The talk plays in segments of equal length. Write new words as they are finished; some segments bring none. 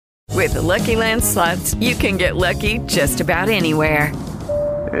With the Lucky Land Slots, you can get lucky just about anywhere.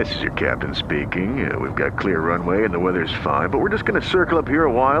 This is your captain speaking. We've got clear runway and the weather's fine, but we're just going to circle up here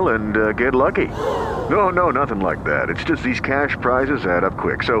a while and get lucky. No, nothing like that. It's just these cash prizes add up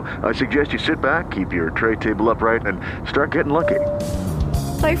quick. So I suggest you sit back, keep your tray table upright, and start getting lucky.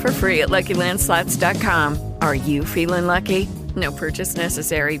 Play for free at LuckyLandSlots.com. Are you feeling lucky? No purchase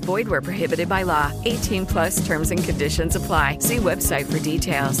necessary. Void where prohibited by law. 18 plus terms and conditions apply. See website for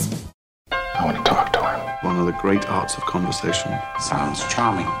details. I want to talk to him. One of the great arts of conversation. Sounds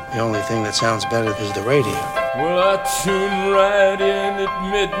charming. The only thing that sounds better is the radio. Well, I tune right in at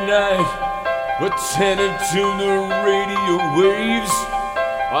midnight, attended to the radio waves.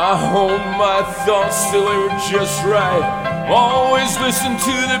 I hold my thoughts till they were just right. Always listen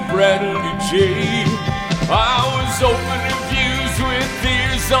to the Bradley J. I was opening views with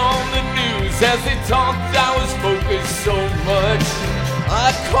ears on the news. As they talked, I was focused so much.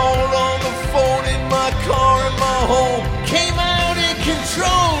 I called on the phone in my car in my home. Came out in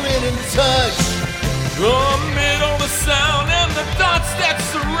control and in touch. Amid all the sound and the thoughts that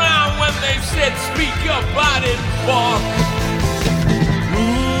surround. When they said speak up, I didn't balk.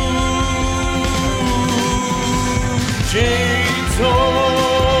 Ooh, J-Talk.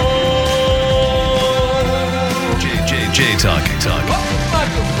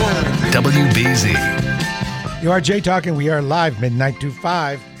 WBZ. You are J-Talking. We are live midnight to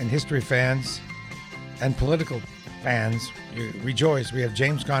 5. And history fans and political fans, you rejoice. We have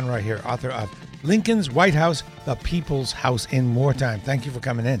James Conroy here, author of Lincoln's White House, The People's House in Wartime. Thank you for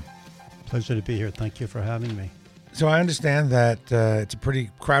coming in. Pleasure to be here. Thank you for having me. So I understand that it's a pretty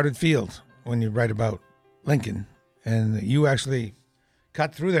crowded field when you write about Lincoln. And you actually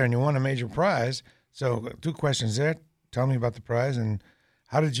cut through there and you won a major prize. So 2 questions there. Tell me about the prize and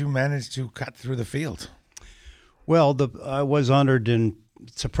how did you manage to cut through the field? Well, I was honored and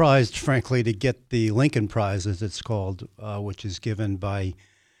surprised, frankly, to get the Lincoln Prize, as it's called, which is given by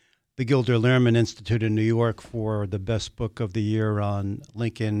the Gilder Lehrman Institute in New York for the best book of the year on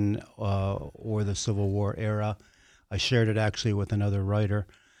Lincoln or the Civil War era. I shared it actually with another writer.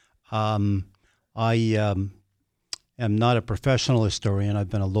 I am not a professional historian. I've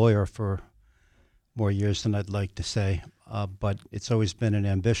been a lawyer for more years than I'd like to say, but it's always been an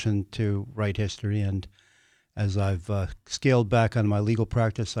ambition to write history, and as I've scaled back on my legal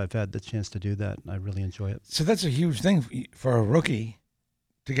practice, I've had the chance to do that, and I really enjoy it. So that's a huge thing for a rookie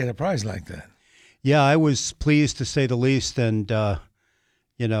to get a prize like that. Yeah, I was pleased to say the least, and I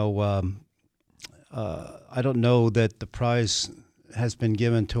don't know that the prize has been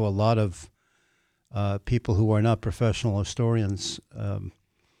given to a lot of people who are not professional historians.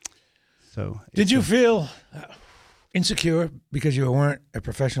 Did you feel insecure because you weren't a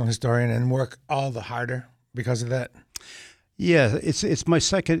professional historian and work all the harder because of that? Yeah, it's my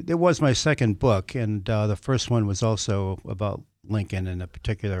second. It was my second book, and the first one was also about Lincoln in a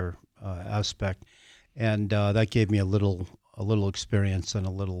particular aspect, and that gave me a little experience and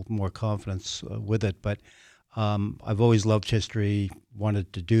a little more confidence with it. But I've always loved history.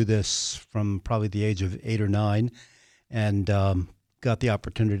 Wanted to do this from probably the age of 8 or 9, and got the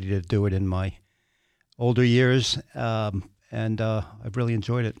opportunity to do it in my older years, and I've really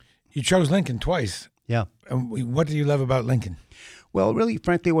enjoyed it. You chose Lincoln twice. Yeah. And what do you love about Lincoln? Well, really,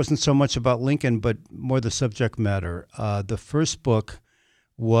 frankly, it wasn't so much about Lincoln, but more the subject matter. The first book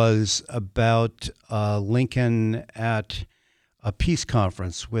was about Lincoln at a peace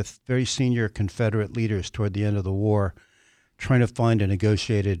conference with very senior Confederate leaders toward the end of the war, trying to find a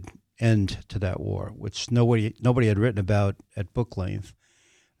negotiated end to that war, which nobody had written about at book length.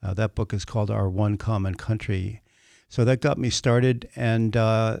 That book is called Our One Common Country. So that got me started, and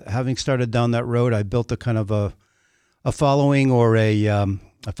having started down that road, I built a kind of a following or a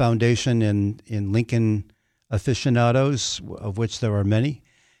foundation in Lincoln aficionados, of which there are many,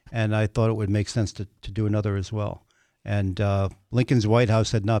 and I thought it would make sense to do another as well. And Lincoln's White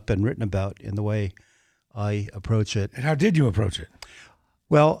House had not been written about in the way I approach it. And how did you approach it?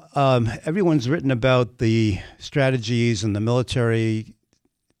 Well, everyone's written about the strategies and the military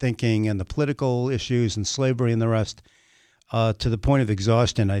thinking and the political issues and slavery and the rest to the point of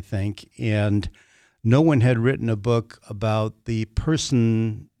exhaustion, I think. And no one had written a book about the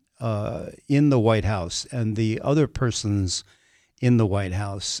person in the White House and the other persons in the White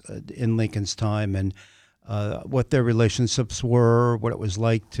House in Lincoln's time, and what their relationships were, what it was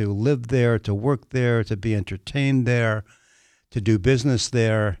like to live there, to work there, to be entertained there, to do business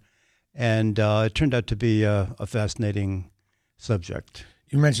there. And it turned out to be a fascinating subject.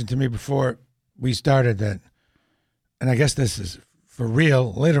 You mentioned to me before we started that, and I guess this is for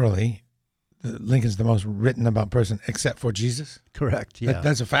real, literally, Lincoln's the most written about person except for Jesus? Correct. Yeah,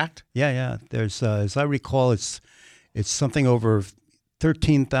 That's a fact? yeah. There's, as I recall, it's something over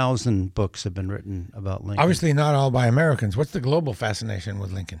 13,000 books have been written about Lincoln. Obviously not all by Americans. What's the global fascination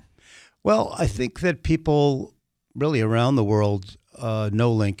with Lincoln? Well, I think that people really around the world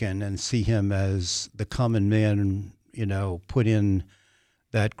know Lincoln and see him as the common man, put in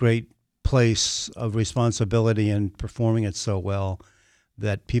that great place of responsibility and performing it so well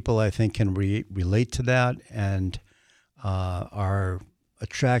that people, I think, can relate to that and are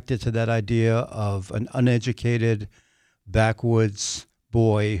attracted to that idea of an uneducated backwoods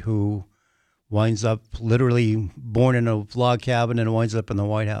boy who winds up literally born in a log cabin and winds up in the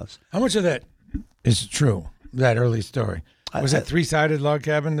White House. How much of that is true, that early story? Was that three-sided log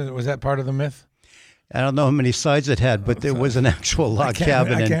cabin? Was that part of the myth? I don't know how many sides it had, but there was an actual log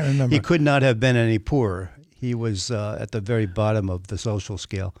cabin. I can't remember. He could not have been any poorer. He was at the very bottom of the social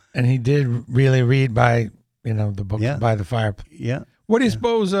scale. And he did really read by, the books by the fire. Yeah. What do you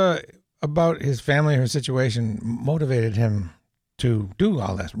suppose about his family or situation motivated him to do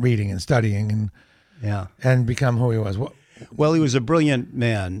all that reading and studying and become who he was? Well, he was a brilliant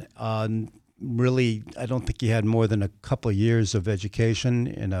man. Really, I don't think he had more than a couple of years of education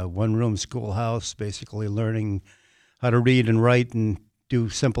in a one-room schoolhouse, basically learning how to read and write and do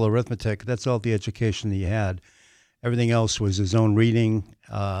simple arithmetic. That's all the education he had. Everything else was his own reading,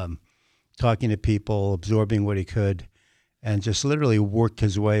 talking to people, absorbing what he could, and just literally worked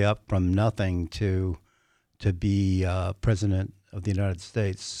his way up from nothing to be president of the United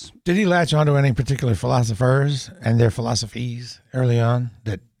States. Did he latch onto any particular philosophers and their philosophies early on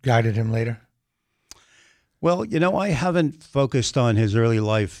that guided him later? Well, I haven't focused on his early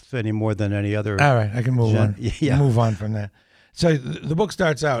life any more than any other. All right, I can move on. Yeah. Move on from that. So the book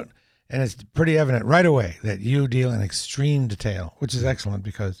starts out, and it's pretty evident right away that you deal in extreme detail, which is excellent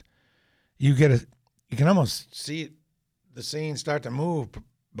because you can almost see the scene start to move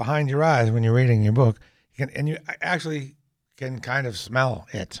behind your eyes when you're reading your book, and you actually can kind of smell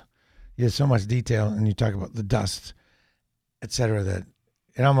it. There's so much detail, and you talk about the dust, etc., that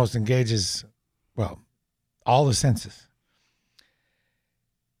it almost engages, all the senses.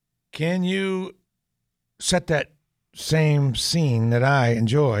 Can you set that same scene that I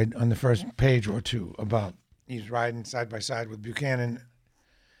enjoyed on the first page or two about he's riding side by side with Buchanan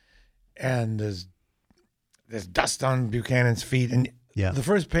and there's dust on Buchanan's feet, and the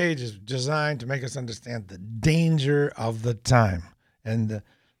first page is designed to make us understand the danger of the time and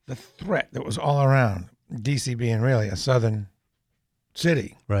the threat that was all around, D.C. being really a southern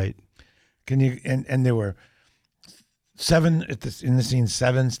city. Right. Can you and there were in the scene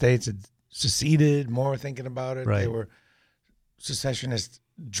 7 states had seceded, more thinking about it. Right. There were secessionist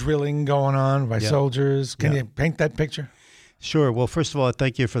drilling going on by soldiers. Can you paint that picture? Sure. Well, first of all,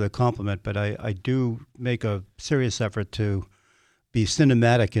 thank you for the compliment, but I do make a serious effort to be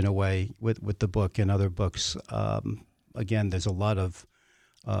cinematic in a way with the book and other books. Again, there's a lot of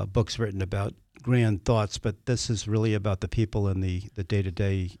books written about grand thoughts, but this is really about the people and the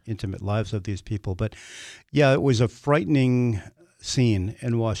day-to-day intimate lives of these people. But yeah, it was a frightening scene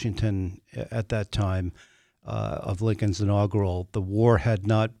in Washington at that time of Lincoln's inaugural. The war had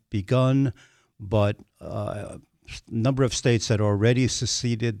not begun, but a number of states had already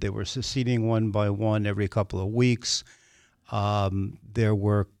seceded. They were seceding one by one every couple of weeks. There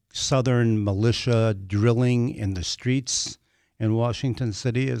were Southern militia drilling in the streets in Washington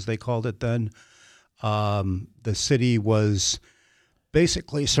City, as they called it then. The city was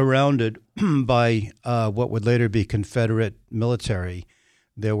basically surrounded by what would later be Confederate military.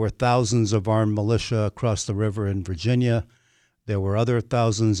 There were thousands of armed militia across the river in Virginia. There were other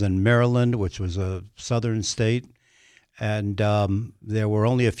thousands in Maryland, which was a southern state. And there were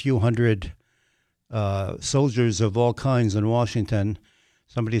only a few hundred soldiers of all kinds in Washington.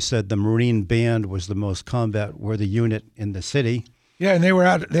 Somebody said the Marine Band was the most combat-worthy unit in the city. Yeah, and they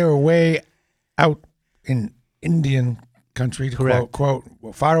were way out in Indian country, to quote,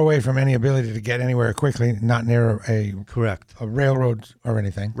 far away from any ability to get anywhere quickly, not near a railroad or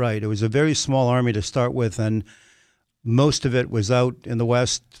anything. Right. It was a very small army to start with, and most of it was out in the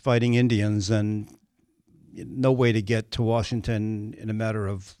West fighting Indians, and no way to get to Washington in a matter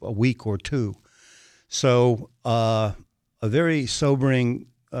of a week or two. So a very sobering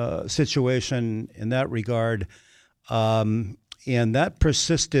situation in that regard, and that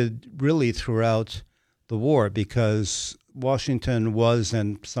persisted really throughout the war because Washington was,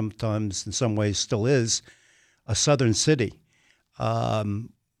 and sometimes in some ways still is, a southern city,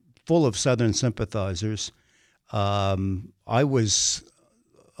 full of Southern sympathizers. I was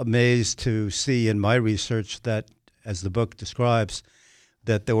amazed to see in my research that, as the book describes,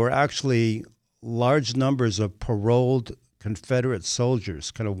 that there were actually large numbers of paroled Confederate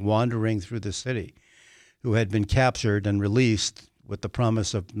soldiers kind of wandering through the city who had been captured and released with the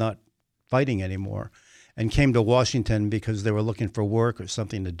promise of not fighting anymore, and came to Washington because they were looking for work or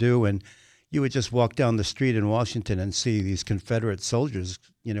something to do. And you would just walk down the street in Washington and see these Confederate soldiers,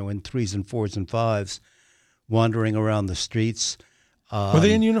 in 3s and 4s and 5s, wandering around the streets. Were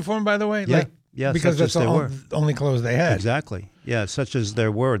they in uniform, by the way? Yeah, yeah, because that's the only clothes they had. Exactly. Yeah, such as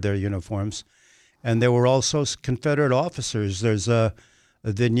there were their uniforms. And there were also Confederate officers. There's a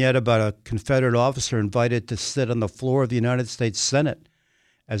vignette about a Confederate officer invited to sit on the floor of the United States Senate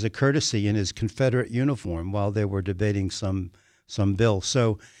as a courtesy in his Confederate uniform while they were debating some bill.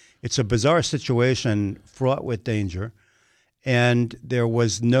 So it's a bizarre situation fraught with danger. And there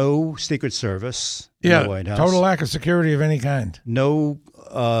was no Secret Service in the White House. Total lack of security of any kind. No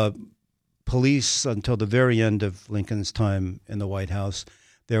police until the very end of Lincoln's time in the White House.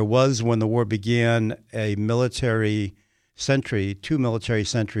 There was, when the war began, a military sentry, 2 military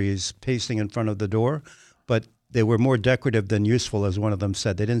sentries pacing in front of the door, but they were more decorative than useful, as one of them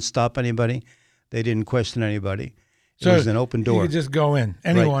said. They didn't stop anybody. They didn't question anybody. It was an open door. You could just go in,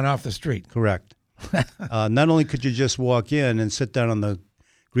 anyone off the street. Correct. Not only could you just walk in and sit down in the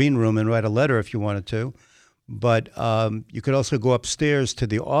green room and write a letter if you wanted to, but you could also go upstairs to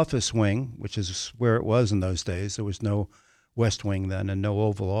the office wing, which is where it was in those days. There was no West Wing then and no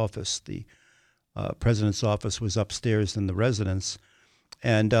Oval Office. The president's office was upstairs in the residence.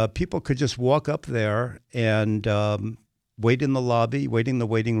 And people could just walk up there and wait in the lobby, wait in the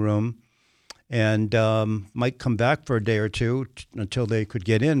waiting room, and might come back for a day or two until they could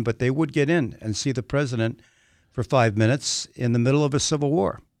get in. But they would get in and see the president for 5 minutes in the middle of a civil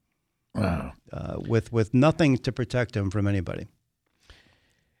war. Wow. With nothing to protect him from anybody.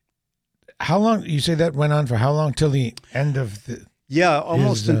 How long, you say that went on for how long? Till the end of the... Yeah,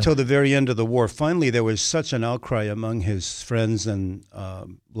 almost until the very end of the war. Finally, there was such an outcry among his friends and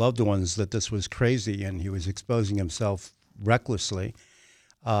loved ones that this was crazy, and he was exposing himself recklessly.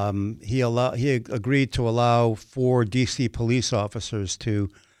 He agreed to allow 4 D.C. police officers to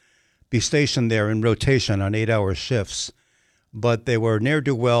be stationed there in rotation on 8-hour shifts, but they were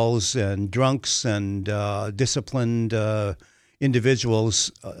ne'er-do-wells and drunks and disciplined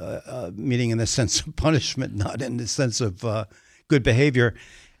individuals, meaning in the sense of punishment, not in the sense of good behavior.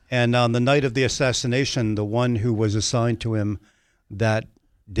 And on the night of the assassination, the one who was assigned to him that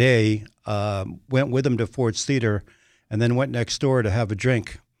day went with him to Ford's Theater and then went next door to have a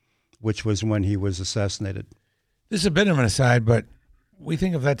drink, which was when he was assassinated. This is a bit of an aside, but we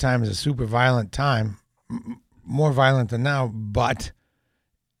think of that time as a super violent time, more violent than now, but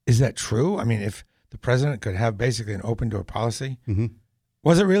is that true? I mean, if the president could have basically an open-door policy,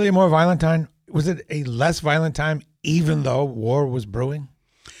 was it really a more violent time? Was it a less violent time, even though war was brewing?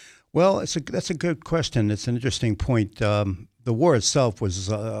 Well, that's a good question. It's an interesting point. The war itself was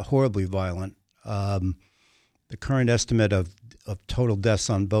horribly violent. The current estimate of total deaths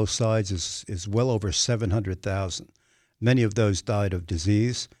on both sides is well over 700,000. Many of those died of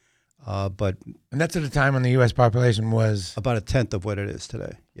disease, and that's at a time when the U.S. population was about a tenth of what it is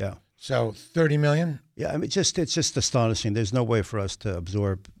today. Yeah. So 30 million. Yeah, I mean, it's just astonishing. There's no way for us to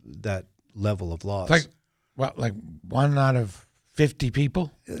absorb that level of loss. Like 1 out of 50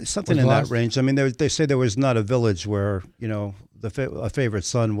 people? Something in that range. I mean, they say there was not a village where, a favorite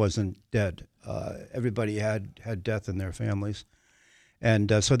son wasn't dead. Everybody had death in their families.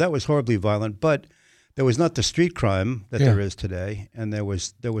 And so that was horribly violent. But there was not the street crime that there is today. And there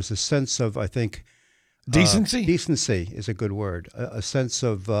was a sense of, I think... Decency? Decency is a good word. A sense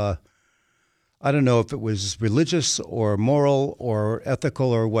of... I don't know if it was religious or moral or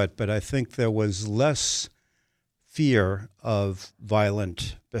ethical or what, but I think there was less fear of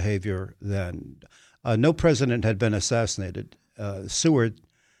violent behavior then. No president had been assassinated. Seward,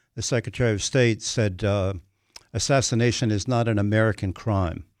 the Secretary of State, said assassination is not an American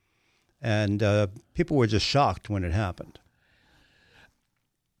crime. And people were just shocked when it happened.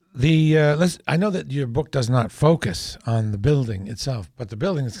 I know that your book does not focus on the building itself, but the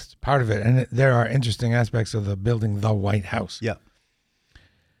building is part of it, and there are interesting aspects of the building, the White House. Yeah.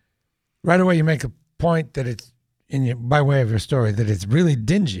 Right away, you make a point that it's by way of your story that it's really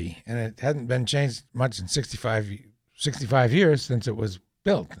dingy, and it hadn't been changed much in 65 years since it was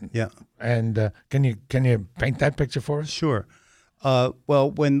built. Yeah. And can you paint that picture for us? Sure.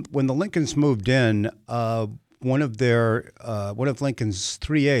 Well, when the Lincolns moved in. One of Lincoln's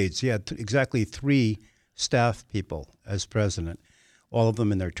 3 aides, he had exactly 3 staff people as president, all of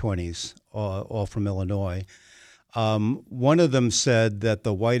them in their 20s, all from Illinois. One of them said that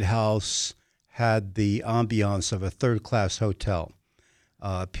the White House had the ambiance of a third-class hotel.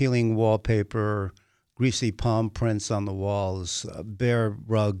 peeling wallpaper, greasy palm prints on the walls, bare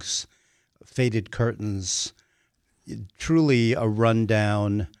rugs, faded curtains, truly a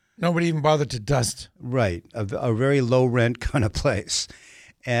rundown. Nobody even bothered to dust. Right, a very low rent kind of place.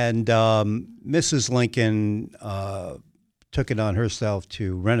 And Mrs. Lincoln took it on herself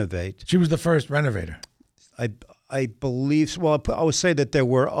to renovate. She was the first renovator. I believe, well, I would say that there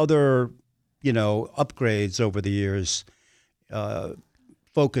were other, upgrades over the years,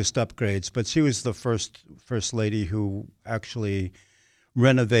 focused upgrades, but she was the first lady who actually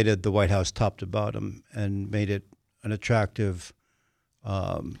renovated the White House top to bottom and made it an attractive,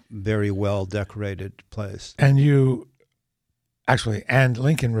 very well decorated place. And and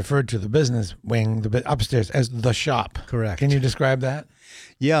Lincoln referred to the business wing, upstairs, as the shop. Correct. Can you describe that?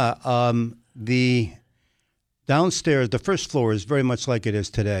 Yeah. The downstairs, the first floor is very much like it is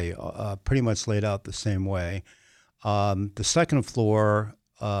today, pretty much laid out the same way. The second floor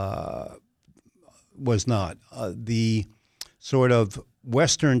was not. The sort of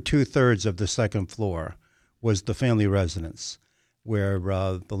western 2/3 of the second floor was the family residence, where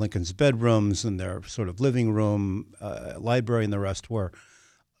the Lincoln's bedrooms and their sort of living room, library, and the rest were.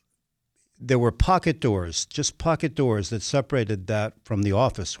 There were pocket doors that separated that from the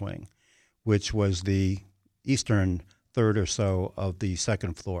office wing, which was the eastern third or so of the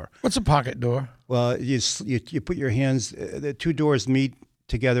second floor. What's a pocket door? Well, you put your hands, the two doors meet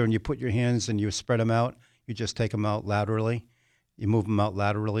together and you put your hands and you spread them out. You just take them out laterally. You move them out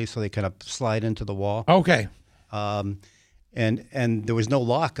laterally so they kind of slide into the wall. Okay. And there was no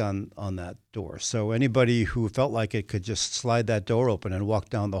lock on that door. So anybody who felt like it could just slide that door open and walk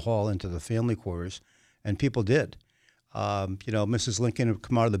down the hall into the family quarters, and people did. Mrs. Lincoln would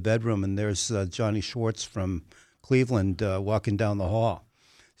come out of the bedroom, and there's Johnny Schwartz from Cleveland walking down the hall.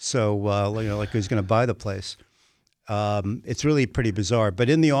 So, like he was going to buy the place. It's really pretty bizarre. But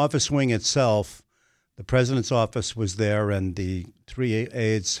in the office wing itself, the president's office was there, and the three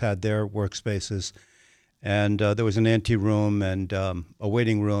aides had their workspaces. And there was an anteroom and a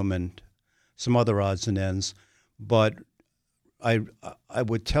waiting room and some other odds and ends. But I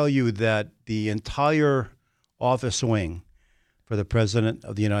would tell you that the entire office wing for the President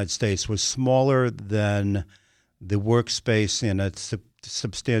of the United States was smaller than the workspace in a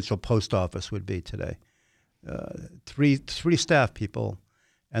substantial post office would be today. Three staff people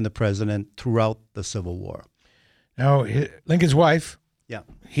and the President throughout the Civil War. Now, Lincoln's wife, yeah,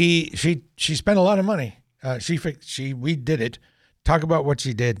 she spent a lot of money. She redid it. Talk about what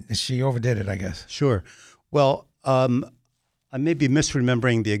she did. She overdid it, I guess. Sure. Well, I may be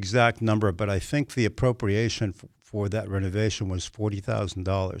misremembering the exact number, but I think the appropriation for that renovation was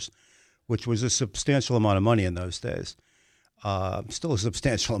 $40,000, which was a substantial amount of money in those days. Still a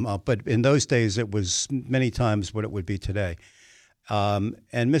substantial amount, but in those days it was many times what it would be today. And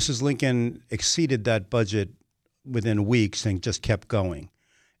Mrs. Lincoln exceeded that budget within weeks and just kept going.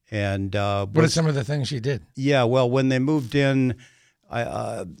 And what are some of the things she did? Yeah, well, when they moved in,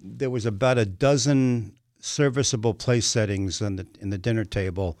 there was about a dozen serviceable place settings in the dinner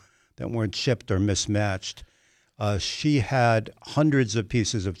table that weren't chipped or mismatched. She had hundreds of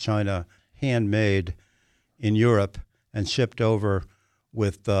pieces of china handmade in Europe and shipped over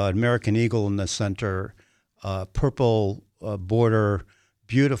with American Eagle in the center, purple border,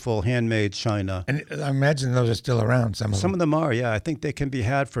 beautiful handmade china. And I imagine those are still around. Some of them are, yeah. I think they can be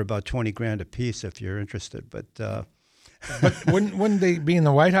had for about $20,000 a piece if you're interested. But wouldn't they be in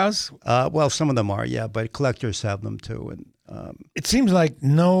the White House? Well, some of them are, yeah. But collectors have them too. And it seems like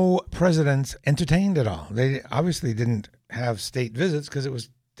no presidents entertained at all. They obviously didn't have state visits because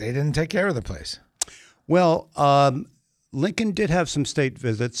they didn't take care of the place. Well, Lincoln did have some state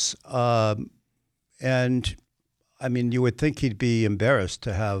visits, and I mean, you would think he'd be embarrassed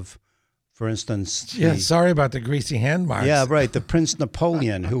to have, for instance... Sorry about the greasy hand marks. Yeah, right. The Prince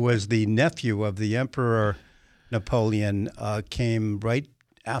Napoleon, who was the nephew of the Emperor Napoleon, came right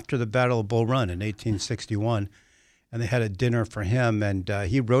after the Battle of Bull Run in 1861, and they had a dinner for him, and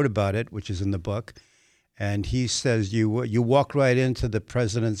he wrote about it, which is in the book, and he says you walk right into the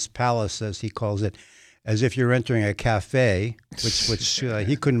president's palace, as he calls it, as if you're entering a cafe, which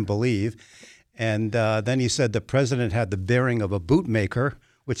he couldn't believe. And then he said the president had the bearing of a bootmaker,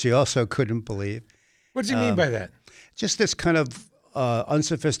 which he also couldn't believe. What does he mean by that? Just this kind of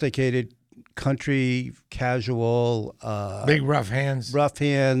unsophisticated, country, casual. Big rough hands. Rough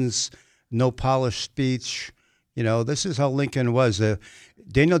hands, no polished speech. You know, this is how Lincoln was.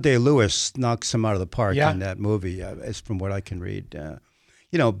 Daniel Day-Lewis knocks him out of the park in that movie, as from what I can read.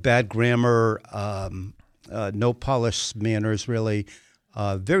 Bad grammar, no polished manners, really.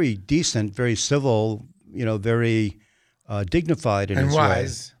 Very decent, very civil, very dignified in And his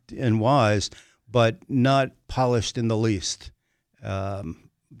wise. way, and wise, but not polished in the least.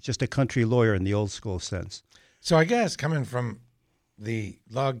 Just a country lawyer in the old school sense. So I guess coming from the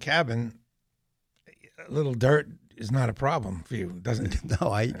log cabin, a little dirt is not a problem for you, doesn't it?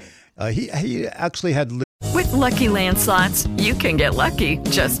 No, he actually had. With Lucky Land Slots, you can get lucky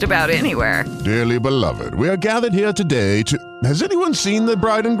just about anywhere. Dearly beloved, we are gathered here today to... Has anyone seen the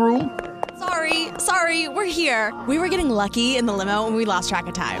bride and groom? Sorry, we're here. We were getting lucky in the limo and we lost track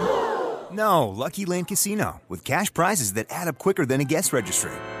of time. No, Lucky Land Casino, with cash prizes that add up quicker than a guest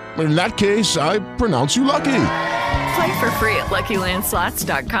registry. In that case, I pronounce you lucky. Play for free at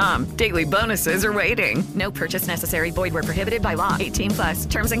LuckyLandSlots.com. Daily bonuses are waiting. No purchase necessary. Void where prohibited by law. 18+.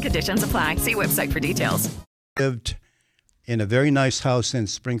 Terms and conditions apply. See website for details. Lived in a very nice house in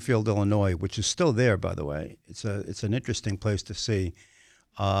Springfield, Illinois, which is still there, by the way. It's an interesting place to see.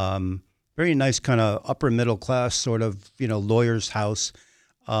 Very nice kind of upper middle class sort of lawyer's house.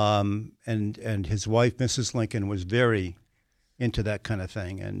 And his wife, Mrs. Lincoln, was very into that kind of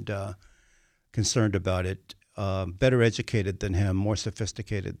thing and concerned about it. Better educated than him, more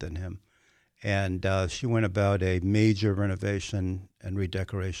sophisticated than him. And she went about a major renovation and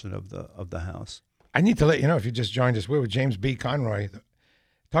redecoration of the house. I need to let you know, if you just joined us, we're with James B. Conroy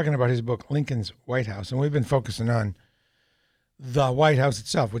talking about his book, Lincoln's White House. And we've been focusing on the White House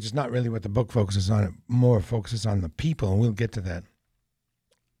itself, which is not really what the book focuses on. It more focuses on the people, and we'll get to that.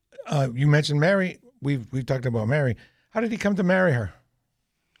 You mentioned Mary. We've talked about Mary. How did he come to marry her?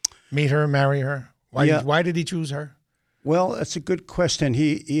 Meet her, marry her? Why did he choose her? Well, that's a good question.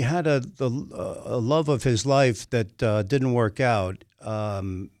 He had a love of his life that didn't work out,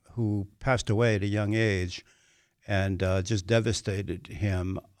 who passed away at a young age, and just devastated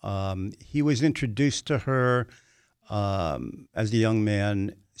him. He was introduced to her as a young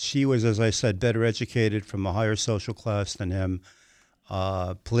man. She was, as I said, better educated, from a higher social class than him,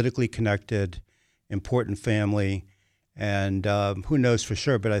 politically connected, important family. And who knows for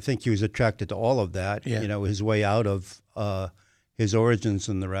sure, but I think he was attracted to all of that, his way out of his origins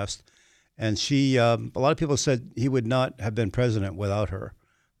and the rest. And she, a lot of people said he would not have been president without her,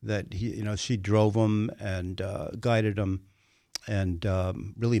 that she drove him and guided him and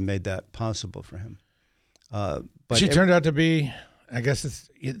really made that possible for him. But she turned out to be, I guess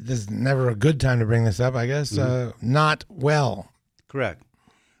there's never a good time to bring this up, I guess, not well. Correct.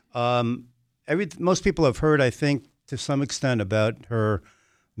 Most people have heard, I think, to some extent, about her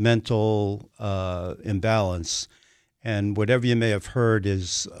mental imbalance, and whatever you may have heard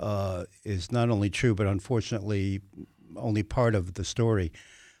is not only true, but unfortunately only part of the story.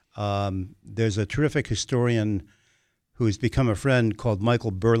 There's a terrific historian who has become a friend called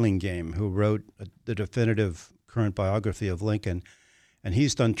Michael Burlingame, who wrote the definitive current biography of Lincoln, and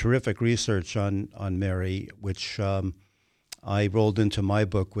he's done terrific research on Mary, which I rolled into my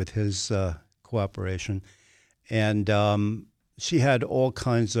book with his cooperation. And she had all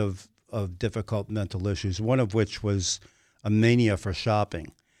kinds of difficult mental issues, one of which was a mania for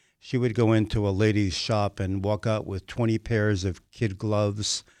shopping. She would go into a ladies' shop and walk out with 20 pairs of kid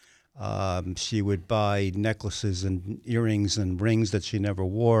gloves. She would buy necklaces and earrings and rings that she never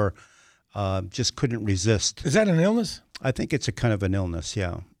wore. Just couldn't resist. Is that an illness? I think it's a kind of an illness,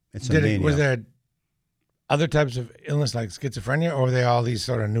 yeah. It's a mania. Was there other types of illness like schizophrenia, or were they all these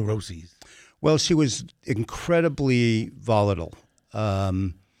sort of neuroses? Well, she was incredibly volatile.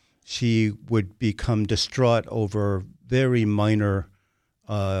 She would become distraught over very minor,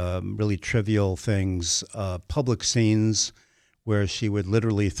 really trivial things, public scenes where she would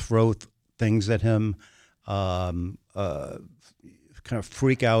literally throw things at him, kind of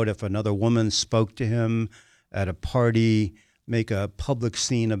freak out if another woman spoke to him at a party, make a public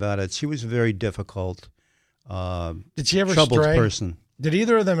scene about it. She was a very difficult, Did she ever troubled stray? person. Did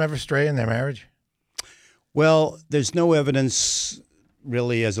either of them ever stray in their marriage? Well, there's no evidence,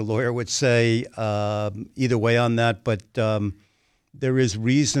 really, as a lawyer would say, either way on that, but there is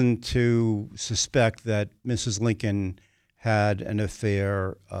reason to suspect that Mrs. Lincoln had an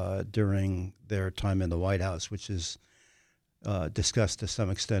affair during their time in the White House, which is discussed to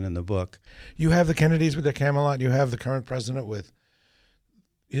some extent in the book. You have the Kennedys with their Camelot. You have the current president with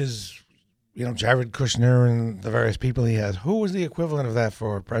his, Jared Kushner and the various people he has. Who was the equivalent of that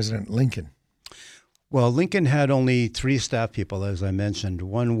for President Lincoln? Well, Lincoln had only 3 staff people, as I mentioned.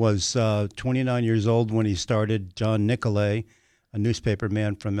 One was 29 years old when he started, John Nicolay, a newspaper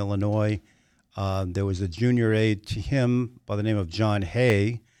man from Illinois. There was a junior aide to him by the name of John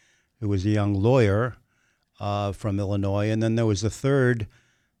Hay, who was a young lawyer from Illinois. And then there was a third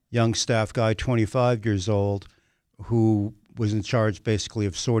young staff guy, 25 years old, who was in charge basically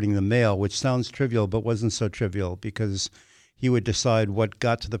of sorting the mail, which sounds trivial but wasn't so trivial because he would decide what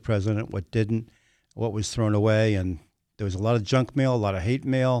got to the president, what didn't, what was thrown away, and there was a lot of junk mail, a lot of hate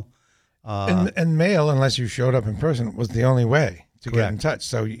mail. And mail, unless you showed up in person, was the only way to Correct. get in touch.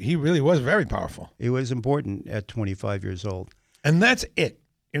 So he really was very powerful. It was important at 25 years old. And that's it.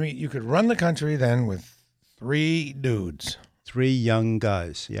 I mean, you could run the country then with 3 dudes. 3 young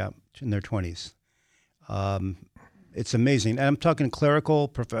guys, yeah, in their 20s. It's amazing. And I'm talking clerical,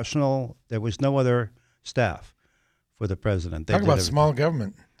 professional. There was no other staff for the president. They Talk did about everything. small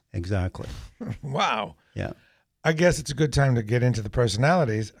government. Exactly. Wow. Yeah. I guess it's a good time to get into the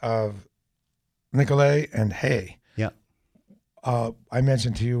personalities of Nicolay and Hay. Yeah. I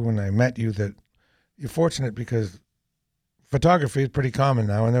mentioned to you when I met you that you're fortunate because photography is pretty common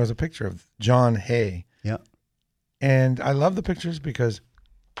now, and there was a picture of John Hay. Yeah. And I love the pictures because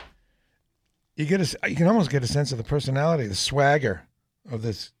you can almost get a sense of the personality, the swagger of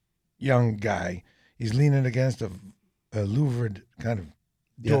this young guy. He's leaning against a louvered kind of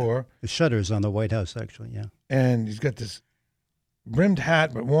door. The shutters on the White House, actually, yeah. And he's got this brimmed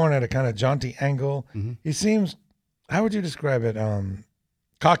hat, but worn at a kind of jaunty angle. Mm-hmm. He seems, how would you describe it?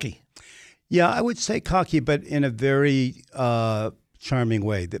 Cocky. Yeah, I would say cocky, but in a very charming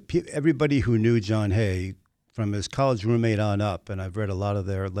way. Everybody who knew John Hay, from his college roommate on up, and I've read a lot of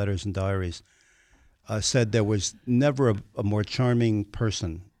their letters and diaries, said there was never a more charming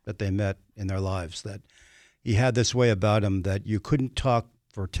person that they met in their lives, that he had this way about him that you couldn't talk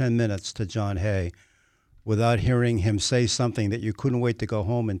for 10 minutes to John Hay without hearing him say something that you couldn't wait to go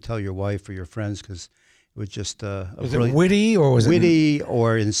home and tell your wife or your friends because it was just was it witty or was witty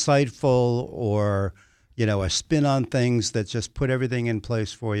or insightful or a spin on things that just put everything in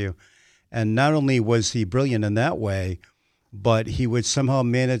place for you. And not only was he brilliant in that way, but he would somehow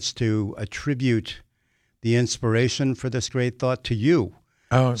manage to attribute the inspiration for this great thought to you.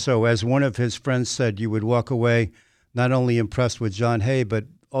 Oh. So as one of his friends said, you would walk away not only impressed with John Hay, but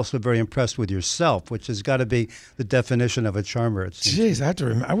also very impressed with yourself, which has got to be the definition of a charmer. It seems. Jeez, I have to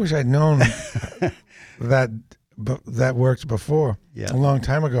remember. I wish I'd known that worked before, a long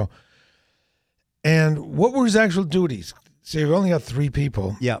time ago. And what were his actual duties? So you've only got 3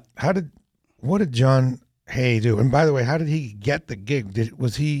 people. Yeah. What did John Hay do? And by the way, how did he get the gig?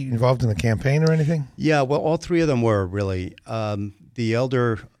 Was he involved in the campaign or anything? Yeah, well, all 3 of them were really. The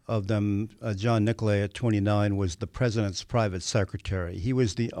elder of them, John Nicolay, at 29, was the president's private secretary. He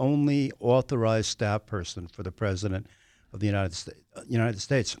was the only authorized staff person for the president of the United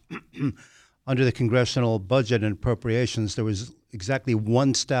States. Under the congressional budget and appropriations, there was exactly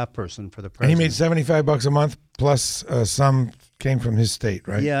 1 staff person for the president. And he made $75 a month plus some came from his state,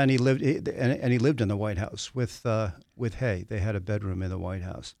 right? Yeah, and he lived in the White House with Hay. They had a bedroom in the White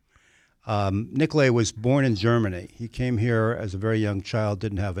House. Nicolay was born in Germany. He came here as a very young child,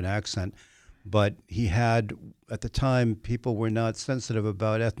 didn't have an accent, but he had, at the time, people were not sensitive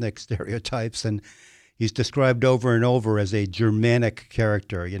about ethnic stereotypes, and he's described over and over as a Germanic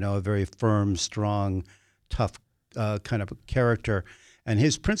character, a very firm, strong, tough kind of a character. And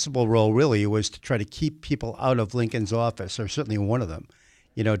his principal role really was to try to keep people out of Lincoln's office, or certainly one of them,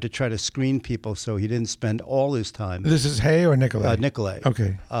 to try to screen people so he didn't spend all his time. This is Hay or Nicolay? Nicolay.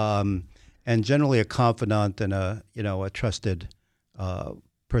 Okay. And generally a confidant and a trusted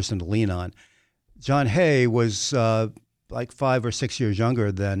person to lean on. John Hay was like 5 or 6 years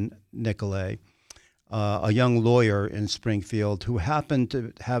younger than Nicolay, a young lawyer in Springfield who happened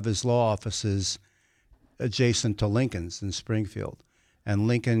to have his law offices adjacent to Lincoln's in Springfield. And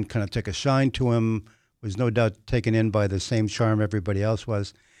Lincoln kind of took a shine to him, was no doubt taken in by the same charm everybody else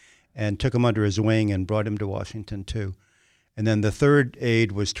was, and took him under his wing and brought him to Washington too. And then the third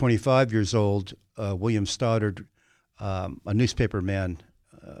aide was 25 years old, William Stoddard, a newspaper man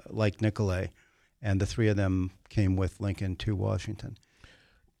like Nicolay, and the 3 of them came with Lincoln to Washington.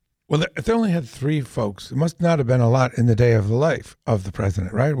 Well, if they only had 3 folks, it must not have been a lot in the day of the life of the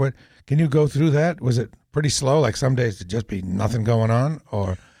president, right? What can you go through that? Was it pretty slow, like some days to just be nothing going on,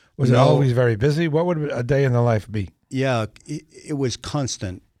 or was it always very busy? What would a day in the life be? Yeah, it was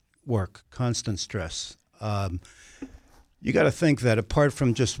constant work, constant stress. You got to think that apart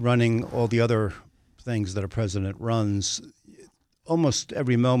from just running all the other things that a president runs, almost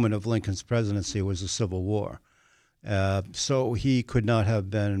every moment of Lincoln's presidency was a civil war. So he could not have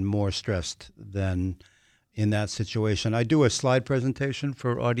been more stressed than in that situation. I do a slide presentation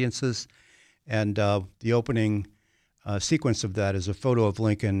for audiences, and the opening sequence of that is a photo of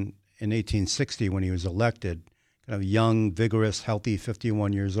Lincoln in 1860 when he was elected, kind of young, vigorous, healthy,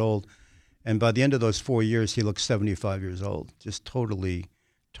 51 years old. And by the end of those 4 years, he looked 75 years old, just totally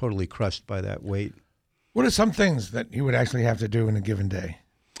crushed by that weight. What are some things that he would actually have to do in a given day?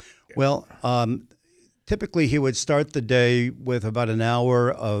 Well, typically he would start the day with about an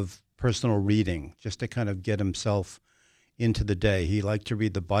hour of personal reading just to kind of get himself into the day. He liked to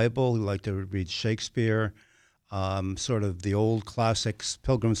read the Bible. He liked to read Shakespeare, sort of the old classics,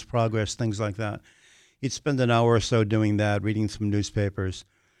 Pilgrim's Progress, things like that. He'd spend an hour or so doing that, reading some newspapers.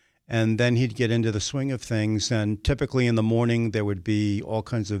 And then he'd get into the swing of things. And typically in the morning, there would be all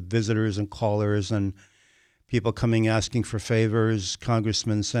kinds of visitors and callers and people coming asking for favors,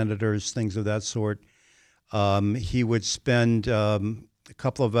 congressmen, senators, things of that sort. He would spend a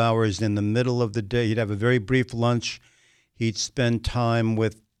couple of hours in the middle of the day. He'd have a very brief lunch. He'd spend time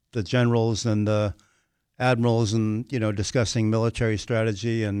with the generals and the admirals and, discussing military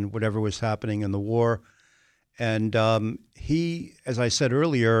strategy and whatever was happening in the war. And he, as I said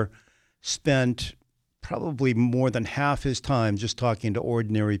earlier, spent probably more than half his time just talking to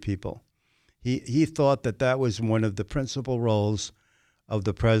ordinary people. He thought that was one of the principal roles of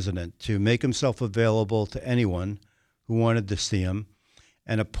the president, to make himself available to anyone who wanted to see him.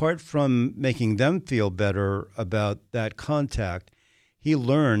 And apart from making them feel better about that contact, he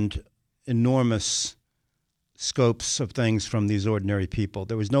learned enormous scopes of things from these ordinary people.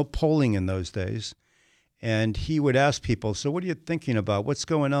 There was no polling in those days. And he would ask people, so what are you thinking about? What's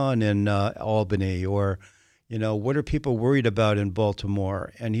going on in Albany? Or, what are people worried about in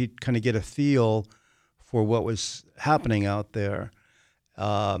Baltimore? And he'd kind of get a feel for what was happening out there.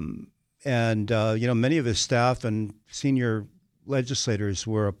 Many of his staff and senior legislators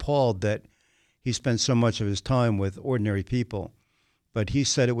were appalled that he spent so much of his time with ordinary people. But he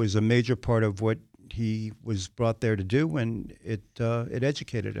said it was a major part of what he was brought there to do, and it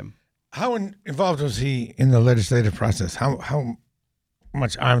educated him. How involved was he in the legislative process? How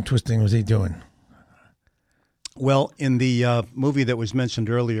much arm twisting was he doing? Well, in the movie that was mentioned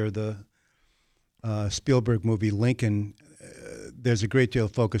earlier, the Spielberg movie Lincoln, there's a great deal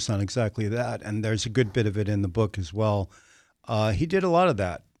of focus on exactly that, and there's a good bit of it in the book as well. He did a lot of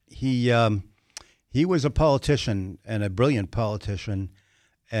that. He was a politician and a brilliant politician,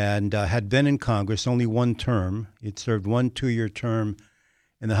 and had been in Congress only one term. He'd served 1 2-year term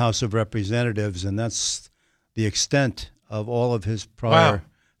in the House of Representatives, and that's the extent of all of his prior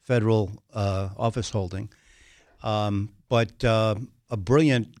federal office holding. But a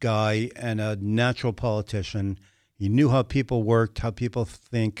brilliant guy and a natural politician. He knew how people worked, how people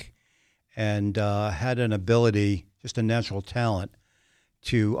think, and had an ability, just a natural talent,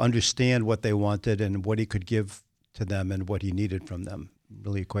 to understand what they wanted and what he could give to them and what he needed from them.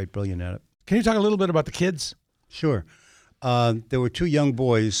 Really quite brilliant at it. Can you talk a little bit about the kids? Sure. There were 2 young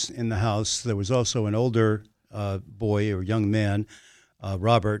boys in the house. There was also an older boy or young man,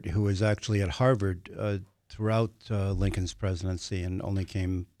 Robert, who was actually at Harvard throughout Lincoln's presidency and only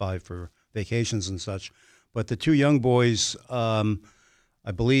came by for vacations and such. But the 2 young boys,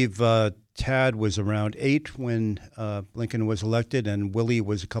 I believe Tad was around 8 when Lincoln was elected, and Willie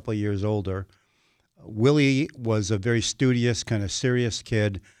was a couple of years older. Willie was a very studious, kind of serious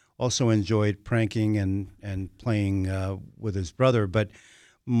kid, also enjoyed pranking and playing with his brother, but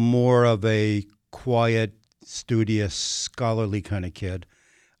more of a quiet, studious, scholarly kind of kid.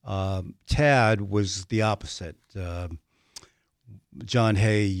 Tad was the opposite. John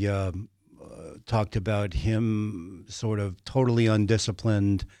Hay talked about him sort of totally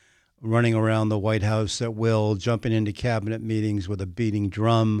undisciplined, running around the White House at will, jumping into cabinet meetings with a beating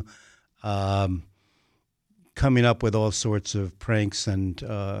drum, coming up with all sorts of pranks and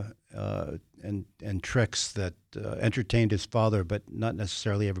tricks that entertained his father, but not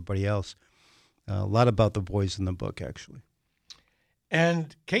necessarily everybody else. A lot about the boys in the book, actually.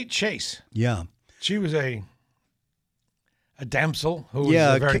 And Kate Chase. Yeah. She was a damsel who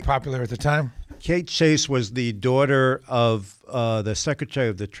was very popular at the time. Kate Chase was the daughter of the Secretary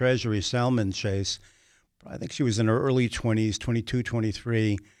of the Treasury, Salmon Chase. I think she was in her early 20s, 22,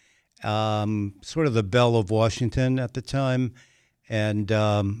 23, sort of the belle of Washington at the time, and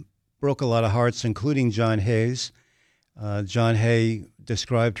broke a lot of hearts, including John Hayes. John Hay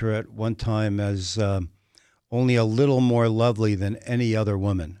described her at one time as only a little more lovely than any other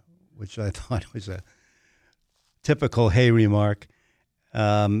woman, which I thought was a typical Hay remark.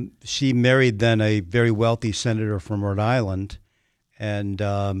 She married then a very wealthy senator from Rhode Island and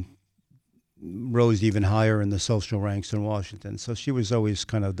rose even higher in the social ranks in Washington. So she was always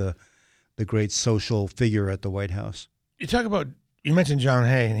kind of the great social figure at the White House. You mentioned John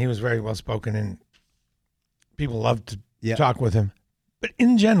Hay, and he was very well spoken, and people loved to talk with him. But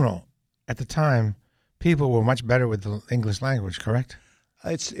in general, at the time, people were much better with the English language, correct?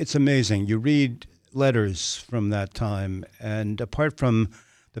 It's amazing. You read letters from that time, and apart from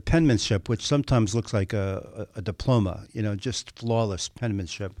the penmanship, which sometimes looks like a diploma, just flawless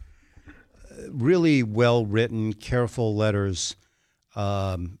penmanship. Really well-written, careful letters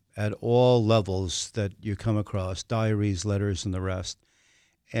at all levels that you come across, diaries, letters, and the rest.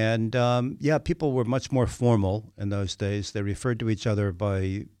 And, people were much more formal in those days. They referred to each other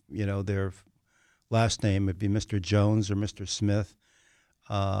by, their last name. It'd be Mr. Jones or Mr. Smith.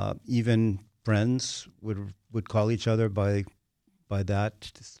 Even friends would call each other by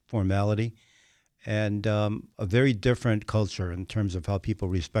that formality. And a very different culture in terms of how people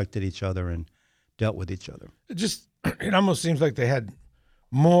respected each other and dealt with each other. It almost seems like they had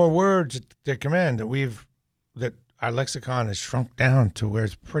more words at their command that our lexicon has shrunk down to where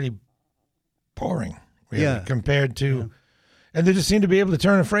it's pretty boring, really, compared to, and they just seem to be able to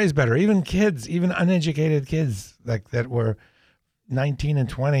turn a phrase better. Even kids, even uneducated kids like that were 19 and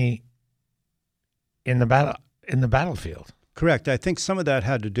 20 in the battlefield. Correct. I think some of that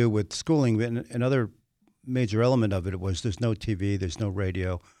had to do with schooling. Another major element of it was there's no TV, there's no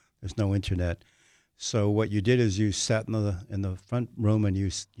radio, there's no internet. So what you did is you sat in the front room and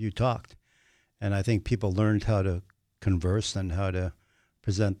you talked. And I think people learned how to converse and how to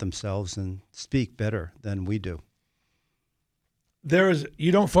present themselves and speak better than we do.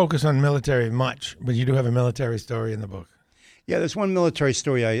 You don't focus on military much, but you do have a military story in the book. Yeah, there's one military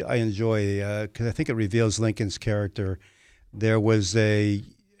story I enjoy because I think it reveals Lincoln's character. There was I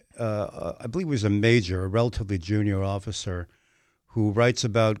believe it was a major, a relatively junior officer, who writes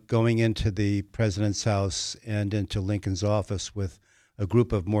about going into the president's house and into Lincoln's office with a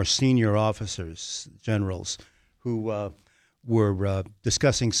group of more senior officers, generals, who were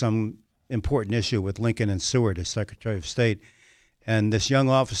discussing some important issue with Lincoln and Seward, as Secretary of State. And this young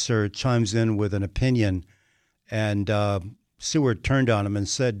officer chimes in with an opinion, and Seward turned on him and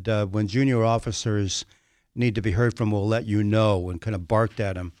said, when junior officers need to be heard from, we'll let you know, and kind of barked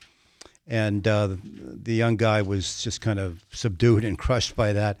at him. And the young guy was just kind of subdued and crushed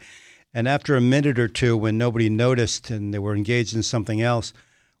by that. And after a minute or two, when nobody noticed and they were engaged in something else,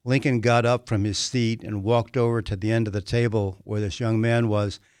 Lincoln got up from his seat and walked over to the end of the table where this young man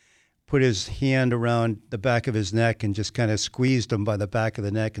was, put his hand around the back of his neck and just kind of squeezed him by the back of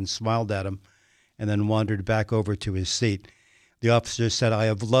the neck and smiled at him, and then wandered back over to his seat. The officer said, "I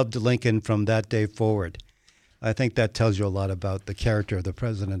have loved Lincoln from that day forward." I think that tells you a lot about the character of the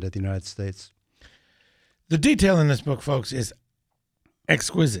President of the United States. The detail in this book, folks, is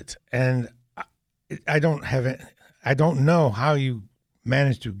exquisite, and I don't know how you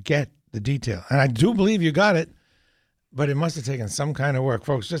managed to get the detail, and I do believe you got it, but it must have taken some kind of work.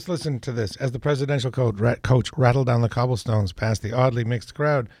 Folks, just listen to this. As the presidential coach rattled down the cobblestones past the oddly mixed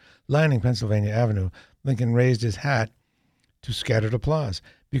crowd lining Pennsylvania Avenue, Lincoln raised his hat to scattered applause.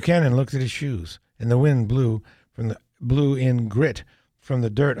 Buchanan looked at his shoes, and the wind blew in grit from the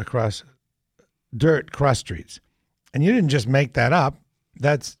dirt cross streets. And you didn't just make that up.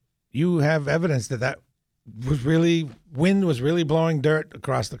 You have evidence that was really, wind was really blowing dirt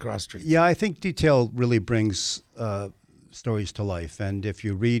across the cross street. Yeah, I think detail really brings stories to life. And if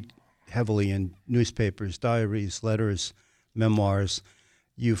you read heavily in newspapers, diaries, letters, memoirs,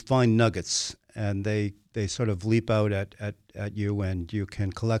 you find nuggets, and they sort of leap out at you, and you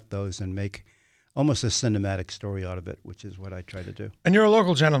can collect those and make almost a cinematic story out of it, which is what I try to do. And you're a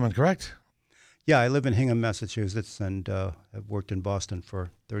local gentleman, correct? Yeah, I live in Hingham, Massachusetts, and have worked in Boston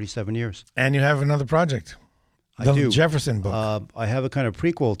for 37 years. And you have another project, the Jefferson book. I have a kind of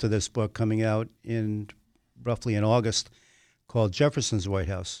prequel to this book coming out roughly in August, called Jefferson's White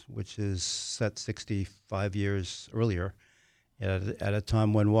House, which is set 65 years earlier, at a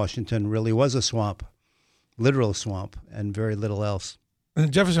time when Washington really was a swamp, literal swamp, and very little else. And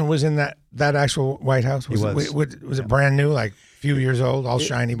Jefferson was in that actual White House? Was it brand new, like a few years old, all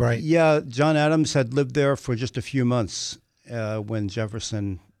shiny, bright? Yeah, John Adams had lived there for just a few months when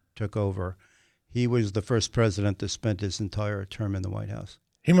Jefferson took over. He was the first president to spend his entire term in the White House.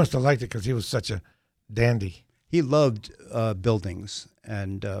 He must have liked it because he was such a dandy. He loved buildings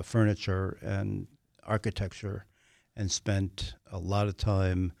and furniture and architecture, and spent a lot of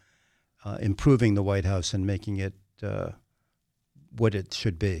time improving the White House and making it what it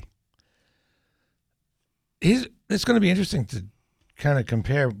should be. It's going to be interesting to kind of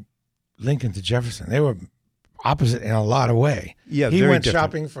compare Lincoln to Jefferson. They were opposite in a lot of way. Yeah, he very went different.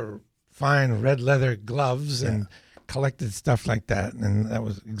 shopping for fine red leather gloves and collected stuff like that, and that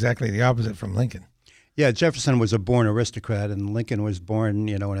was exactly the opposite from Lincoln. Yeah, Jefferson was a born aristocrat, and Lincoln was born,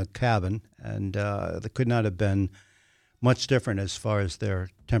 in a cabin, and they could not have been much different as far as their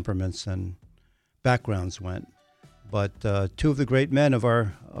temperaments and backgrounds went. But two of the great men of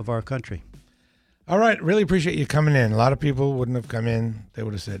our country. All right, really appreciate you coming in. A lot of people wouldn't have come in. They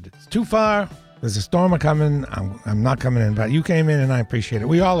would have said, it's too far. There's a storm coming. I'm not coming in. But you came in, and I appreciate it.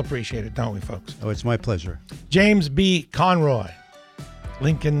 We all appreciate it, don't we, folks? Oh, it's my pleasure. James B. Conroy,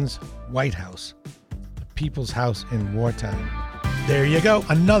 Lincoln's White House, the people's house in wartime. There you go.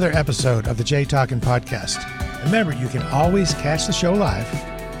 Another episode of the Jay Talkin' Podcast. Remember, you can always catch the show live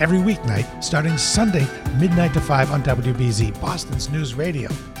every weeknight starting Sunday, midnight to 5 on WBZ, Boston's News Radio.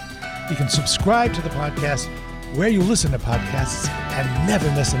 You can subscribe to the podcast where you listen to podcasts and never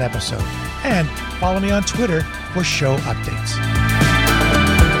miss an episode. And follow me on Twitter for show updates.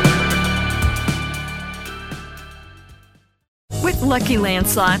 With Lucky Land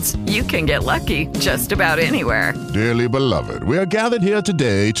Slots, you can get lucky just about anywhere. Dearly beloved, we are gathered here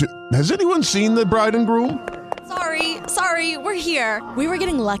today to... Has anyone seen the bride and groom? Sorry, we're here. We were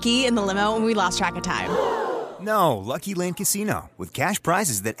getting lucky in the limo and we lost track of time. No, Lucky Land Casino, with cash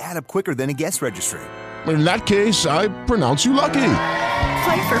prizes that add up quicker than a guest registry. In that case, I pronounce you lucky.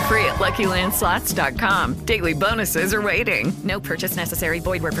 Play for free at LuckyLandSlots.com. Daily bonuses are waiting. No purchase necessary.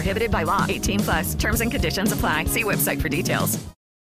 Void where prohibited by law. 18+. Terms and conditions apply. See website for details.